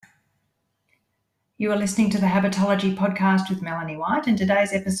You are listening to the Habitology podcast with Melanie White, and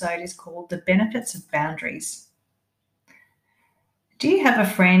today's episode is called The Benefits of Boundaries. Do you have a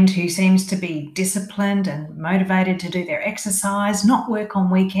friend who seems to be disciplined and motivated to do their exercise, not work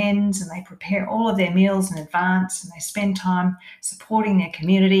on weekends, and they prepare all of their meals in advance, and they spend time supporting their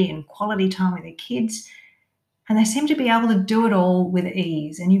community and quality time with their kids, and they seem to be able to do it all with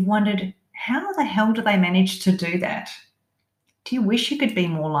ease, and you've wondered, how the hell do they manage to do that? Do you wish you could be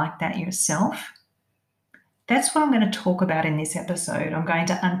more like that yourself? That's what I'm going to talk about in this episode. I'm going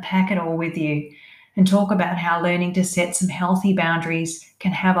to unpack it all with you and talk about how learning to set some healthy boundaries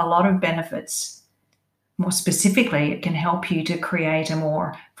can have a lot of benefits. More specifically, it can help you to create a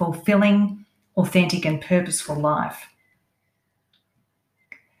more fulfilling, authentic, and purposeful life.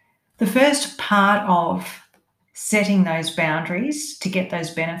 The first part of setting those boundaries to get those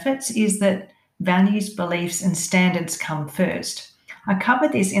benefits is that values, beliefs, and standards come first. I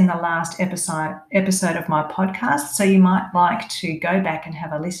covered this in the last episode of my podcast, so you might like to go back and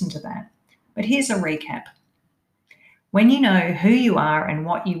have a listen to that. But here's a recap. When you know who you are and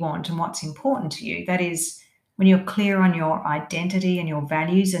what you want and what's important to you, that is, when you're clear on your identity and your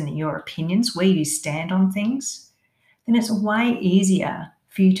values and your opinions, where you stand on things, then it's way easier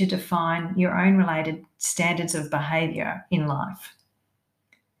for you to define your own related standards of behavior in life.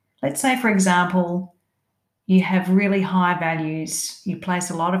 Let's say, for example, you have really high values, you place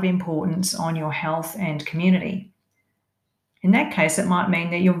a lot of importance on your health and community. In that case, it might mean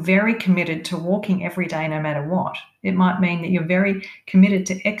that you're very committed to walking every day no matter what. It might mean that you're very committed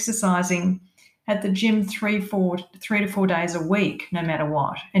to exercising at the gym 3 to 4 days a week no matter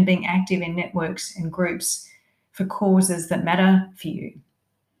what, and being active in networks and groups for causes that matter for you.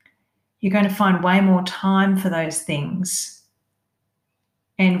 You're going to find way more time for those things.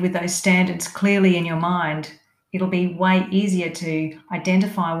 And with those standards clearly in your mind, it'll be way easier to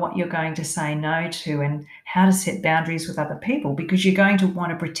identify what you're going to say no to and how to set boundaries with other people, because you're going to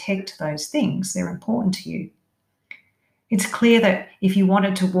want to protect those things. They're important to you. It's clear that if you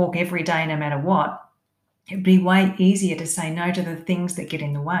wanted to walk every day no matter what, it'd be way easier to say no to the things that get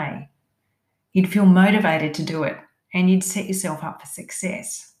in the way. You'd feel motivated to do it, and you'd set yourself up for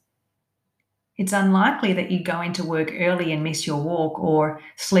success. It's unlikely that you go into work early and miss your walk, or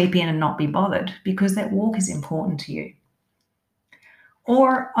sleep in and not be bothered, because that walk is important to you.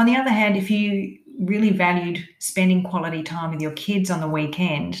 Or on the other hand, if you really valued spending quality time with your kids on the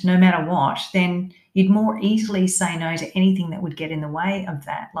weekend, no matter what, then you'd more easily say no to anything that would get in the way of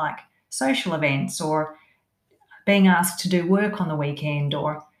that, like social events, or being asked to do work on the weekend,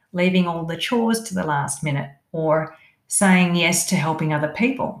 or leaving all the chores to the last minute, or saying yes to helping other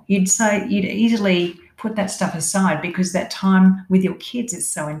people. You'd easily put that stuff aside because that time with your kids is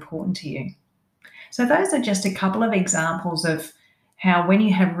so important to you. So those are just a couple of examples of how, when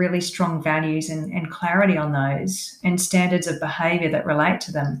you have really strong values and clarity on those and standards of behavior that relate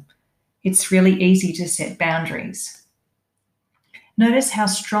to them, it's really easy to set boundaries. Notice how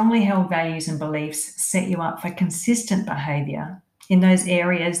strongly held values and beliefs set you up for consistent behavior in those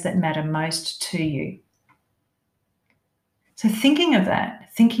areas that matter most to you. So thinking of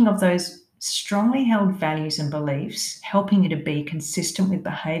that, thinking of those strongly held values and beliefs helping you to be consistent with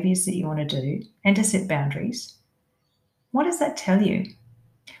behaviors that you want to do and to set boundaries, what does that tell you?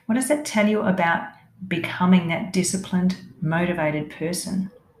 What does that tell you about becoming that disciplined, motivated person?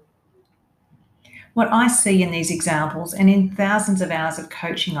 What I see in these examples and in thousands of hours of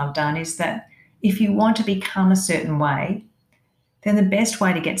coaching I've done is that if you want to become a certain way, then the best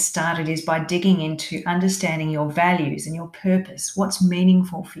way to get started is by digging into understanding your values and your purpose, what's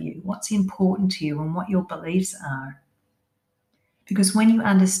meaningful for you, what's important to you, and what your beliefs are. Because when you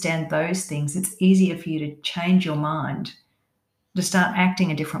understand those things, it's easier for you to change your mind, to start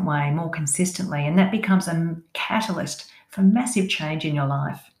acting a different way, more consistently, and that becomes a catalyst for massive change in your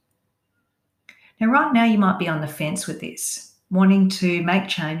life. Now, right now, you might be on the fence with this, wanting to make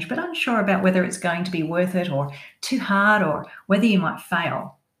change, but unsure about whether it's going to be worth it or too hard, or whether you might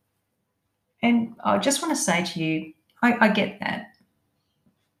fail. And I just want to say to you, I get that.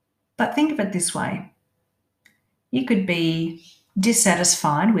 But think of it this way. You could be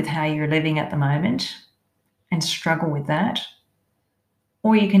dissatisfied with how you're living at the moment and struggle with that.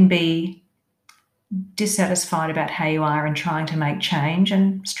 Or you can be dissatisfied about how you are and trying to make change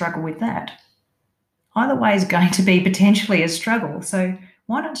and struggle with that. Either way is going to be potentially a struggle. So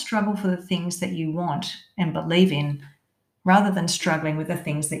why not struggle for the things that you want and believe in, rather than struggling with the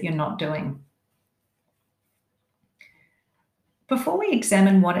things that you're not doing? Before we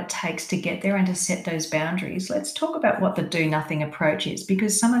examine what it takes to get there and to set those boundaries, let's talk about what the do nothing approach is,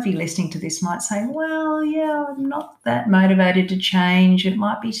 because some of you listening to this might say, well, yeah, I'm not that motivated to change. It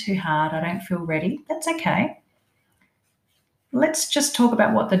might be too hard. I don't feel ready. That's okay. Let's just talk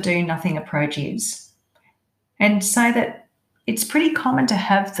about what the do nothing approach is and say that it's pretty common to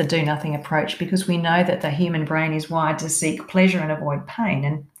have the do nothing approach because we know that the human brain is wired to seek pleasure and avoid pain,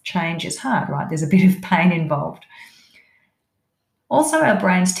 and change is hard, right? There's a bit of pain involved. Also, our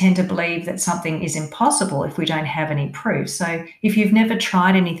brains tend to believe that something is impossible if we don't have any proof. So if you've never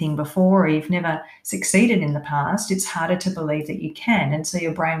tried anything before or you've never succeeded in the past, it's harder to believe that you can. And so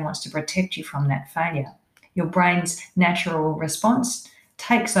your brain wants to protect you from that failure. Your brain's natural response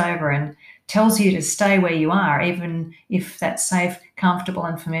takes over and tells you to stay where you are, even if that safe, comfortable,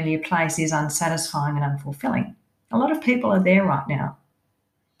 and familiar place is unsatisfying and unfulfilling. A lot of people are there right now.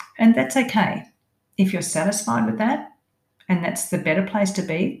 And that's okay. If you're satisfied with that, and that's the better place to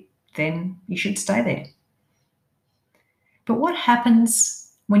be, then you should stay there. But what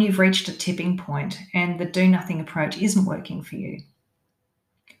happens when you've reached a tipping point and the do nothing approach isn't working for you?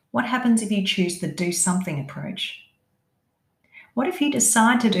 What happens if you choose the do something approach? What if you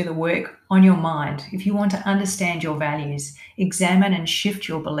decide to do the work on your mind, if you want to understand your values, examine and shift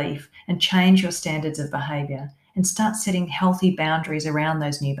your belief, and change your standards of behaviour, and start setting healthy boundaries around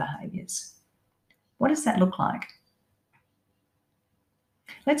those new behaviours? What does that look like?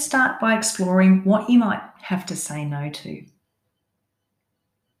 Let's start by exploring what you might have to say no to.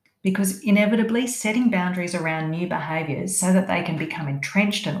 Because inevitably, setting boundaries around new behaviours so that they can become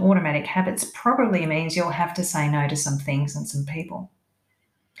entrenched and automatic habits probably means you'll have to say no to some things and some people.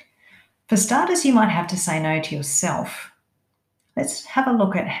 For starters, you might have to say no to yourself. Let's have a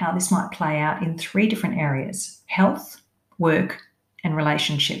look at how this might play out in 3 different areas: health, work, and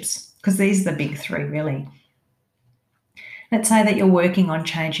relationships, because these are the big 3 really. Let's say that you're working on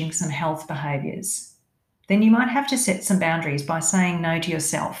changing some health behaviours. Then you might have to set some boundaries by saying no to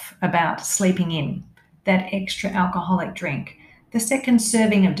yourself about sleeping in, that extra alcoholic drink, the second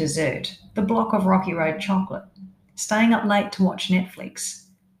serving of dessert, the block of Rocky Road chocolate, staying up late to watch Netflix,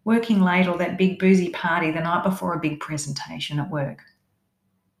 working late, or that big boozy party the night before a big presentation at work.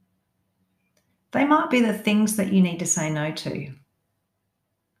 They might be the things that you need to say no to.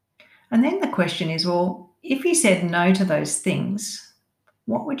 And then the question is, well, if you said no to those things,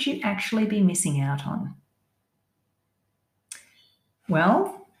 what would you actually be missing out on?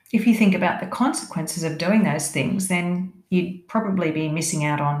 Well, if you think about the consequences of doing those things, then you'd probably be missing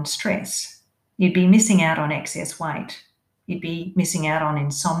out on stress. You'd be missing out on excess weight. You'd be missing out on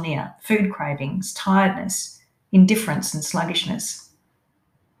insomnia, food cravings, tiredness, indifference, and sluggishness.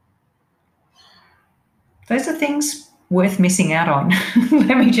 Those are things worth missing out on,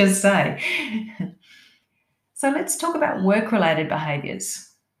 let me just say. So let's talk about work-related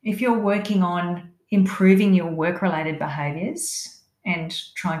behaviours. If you're working on improving your work-related behaviours and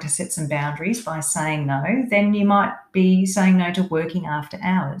trying to set some boundaries by saying no, then you might be saying no to working after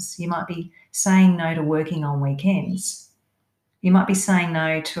hours. You might be saying no to working on weekends. You might be saying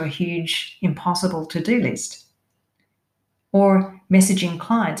no to a huge, impossible to-do list, or messaging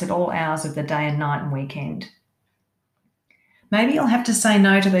clients at all hours of the day and night and weekend. Maybe you'll have to say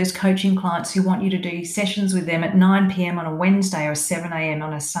no to those coaching clients who want you to do sessions with them at 9 p.m. on a Wednesday or 7 a.m.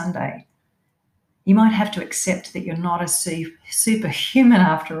 on a Sunday. You might have to accept that you're not a superhuman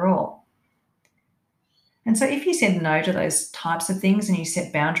after all. And so if you said no to those types of things and you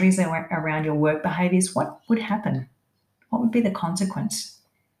set boundaries around your work behaviours, what would happen? What would be the consequence?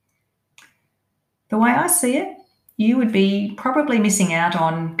 The way I see it, you would be probably missing out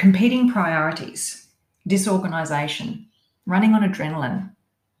on competing priorities, disorganisation, running on adrenaline.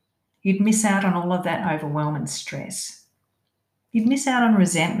 You'd miss out on all of that overwhelm and stress. You'd miss out on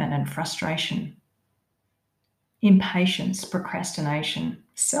resentment and frustration, impatience, procrastination,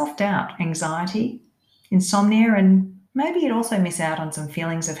 self-doubt, anxiety, insomnia, and maybe you'd also miss out on some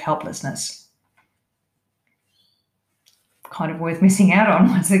feelings of helplessness. Kind of worth missing out on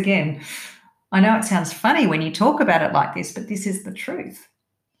once again. I know it sounds funny when you talk about it like this, but this is the truth.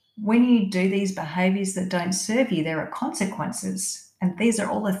 When you do these behaviours that don't serve you, there are consequences, and these are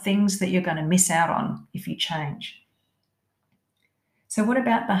all the things that you're going to miss out on if you change. So what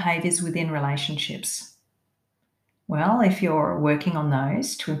about behaviours within relationships? Well, if you're working on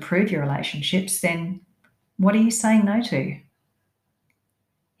those to improve your relationships, then what are you saying no to?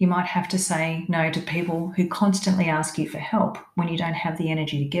 You might have to say no to people who constantly ask you for help when you don't have the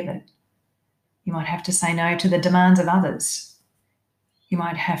energy to give it. You might have to say no to the demands of others. You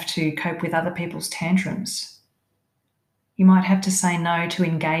might have to cope with other people's tantrums. You might have to say no to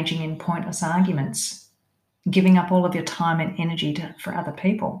engaging in pointless arguments. giving up all of your time and energy for other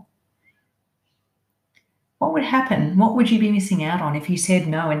people. What would happen? What would you be missing out on if you said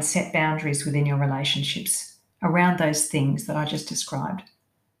no and set boundaries within your relationships around those things that I just described?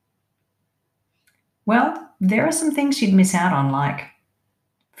 Well, there are some things you'd miss out on, like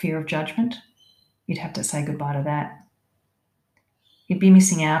fear of judgment. You'd have to say goodbye to that. You'd be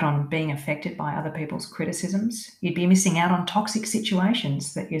missing out on being affected by other people's criticisms. You'd be missing out on toxic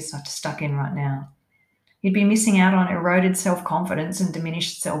situations that you're stuck in right now. You'd be missing out on eroded self-confidence and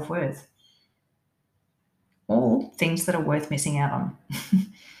diminished self-worth. All things that are worth missing out on.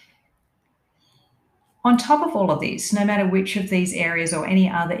 On top of all of this, no matter which of these areas or any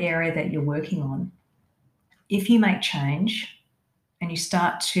other area that you're working on, if you make change and you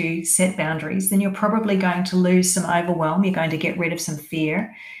start to set boundaries, then you're probably going to lose some overwhelm. You're going to get rid of some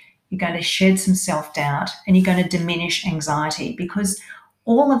fear. You're going to shed some self-doubt, and you're going to diminish anxiety, because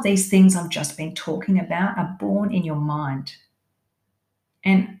all of these things I've just been talking about are born in your mind.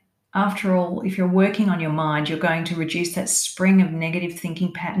 And after all, if you're working on your mind, you're going to reduce that spring of negative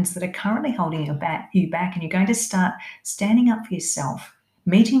thinking patterns that are currently holding you back, and you're going to start standing up for yourself,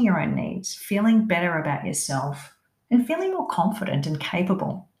 meeting your own needs, feeling better about yourself, and feeling more confident and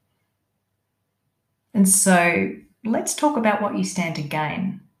capable. And so let's talk about what you stand to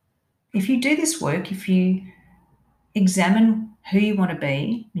gain. If you do this work, if you examine who you want to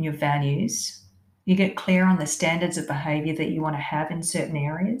be and your values, you get clear on the standards of behavior that you want to have in certain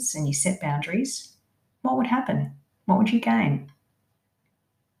areas, and you set boundaries, what would happen? What would you gain?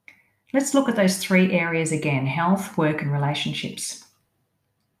 Let's look at those three areas again: health, work, and relationships.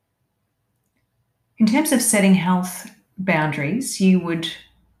 In terms of setting health boundaries, you would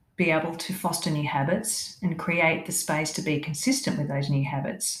be able to foster new habits and create the space to be consistent with those new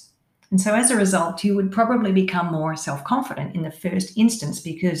habits. And so as a result, you would probably become more self-confident in the first instance,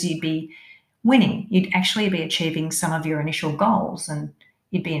 because you'd be winning. You'd actually be achieving some of your initial goals, and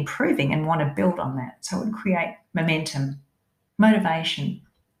you'd be improving and want to build on that. So it would create momentum, motivation,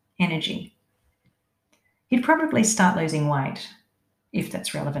 energy. You'd probably start losing weight, if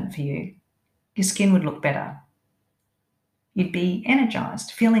that's relevant for you. Your skin would look better. You'd be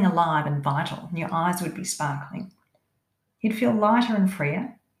energized, feeling alive and vital, and your eyes would be sparkling. You'd feel lighter and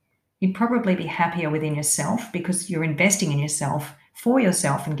freer. You'd probably be happier within yourself, because you're investing in yourself, for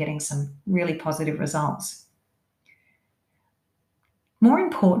yourself, and getting some really positive results. More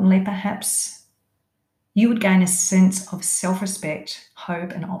importantly, perhaps, you would gain a sense of self-respect,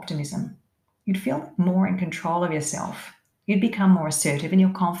 hope, and optimism. You'd feel more in control of yourself. You'd become more assertive, and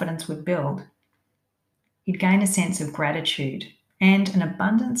your confidence would build. You'd gain a sense of gratitude and an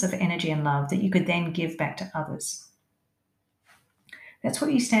abundance of energy and love that you could then give back to others. That's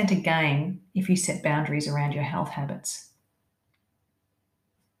what you stand to gain if you set boundaries around your health habits.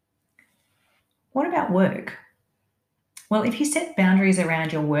 What about work? Well, if you set boundaries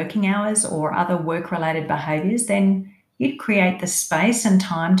around your working hours or other work-related behaviours, then you'd create the space and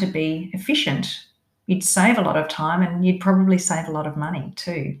time to be efficient. You'd save a lot of time, and you'd probably save a lot of money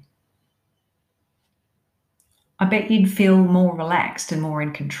too. I bet you'd feel more relaxed and more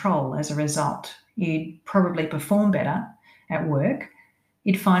in control as a result. You'd probably perform better at work.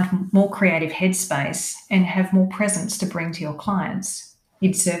 You'd find more creative headspace and have more presence to bring to your clients.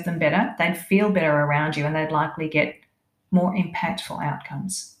 You'd serve them better, they'd feel better around you, and they'd likely get more impactful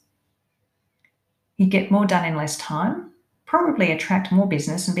outcomes. You'd get more done in less time, probably attract more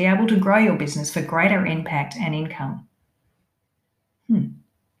business, and be able to grow your business for greater impact and income.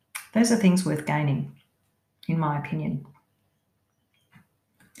 Those are things worth gaining, in my opinion.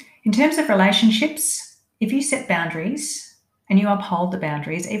 In terms of relationships, if you set boundaries and you uphold the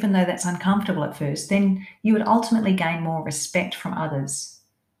boundaries, even though that's uncomfortable at first, then you would ultimately gain more respect from others.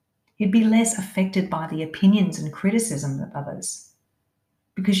 You'd be less affected by the opinions and criticism of others,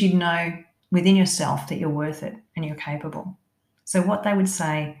 because you'd know within yourself that you're worth it and you're capable. So what they would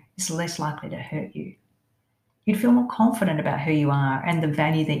say is less likely to hurt you. You'd feel more confident about who you are and the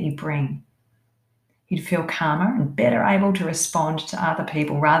value that you bring. You'd feel calmer and better able to respond to other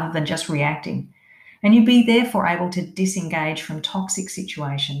people rather than just reacting. And you'd be therefore able to disengage from toxic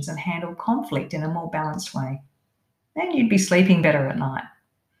situations and handle conflict in a more balanced way. And you'd be sleeping better at night.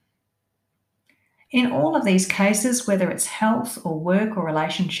 In all of these cases, whether it's health or work or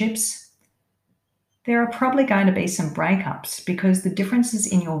relationships, there are probably going to be some breakups, because the differences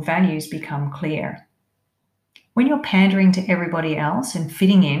in your values become clear. When you're pandering to everybody else and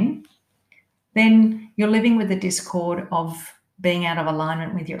fitting in, then you're living with the discord of being out of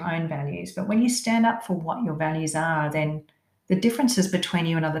alignment with your own values. But when you stand up for what your values are, then the differences between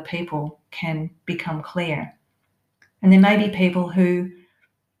you and other people can become clear. And there may be people who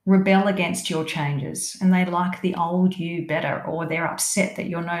rebel against your changes and they like the old you better, or they're upset that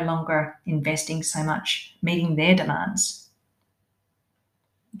you're no longer investing so much, meeting their demands.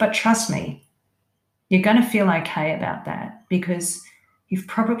 But trust me, you're going to feel okay about that because you've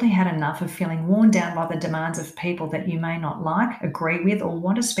probably had enough of feeling worn down by the demands of people that you may not like, agree with, or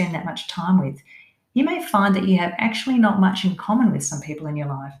want to spend that much time with. You may find that you have actually not much in common with some people in your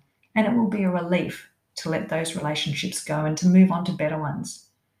life, and it will be a relief to let those relationships go and to move on to better ones.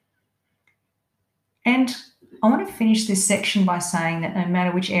 And I want to finish this section by saying that no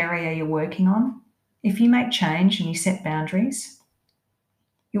matter which area you're working on, if you make change and you set boundaries,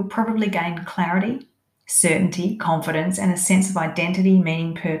 you'll probably gain clarity, certainty, confidence, and a sense of identity,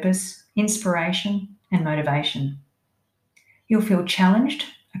 meaning, purpose, inspiration, and motivation. You'll feel challenged,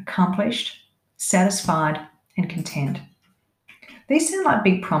 accomplished, satisfied, and content. These sound like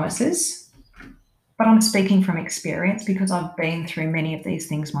big promises, but I'm speaking from experience because I've been through many of these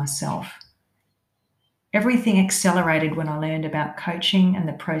things myself. Everything accelerated when I learned about coaching and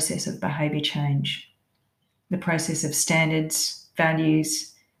the process of behavior change, the process of standards,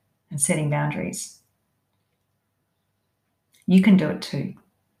 values, and setting boundaries. You can do it too.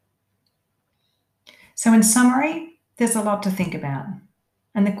 So, in summary, there's a lot to think about.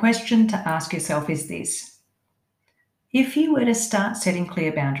 And the question to ask yourself is this: if you were to start setting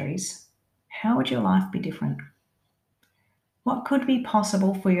clear boundaries, how would your life be different? What could be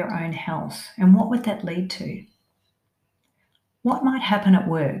possible for your own health, and what would that lead to? What might happen at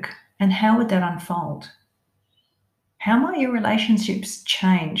work, and how would that unfold? How might your relationships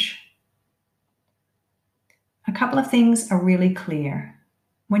change? A couple of things are really clear.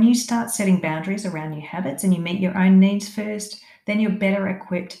 When you start setting boundaries around your habits and you meet your own needs first, then you're better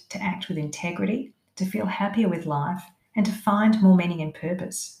equipped to act with integrity, to feel happier with life, and to find more meaning and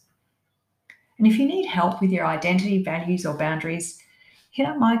purpose. And if you need help with your identity, values, or boundaries, hit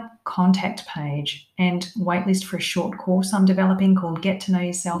up my contact page and waitlist for a short course I'm developing called Get to Know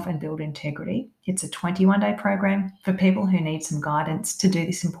Yourself and Build Integrity. It's a 21-day program for people who need some guidance to do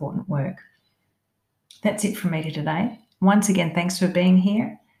this important work. That's it from me today. Once again, thanks for being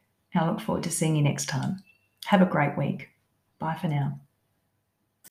here. I look forward to seeing you next time. Have a great week. Bye for now.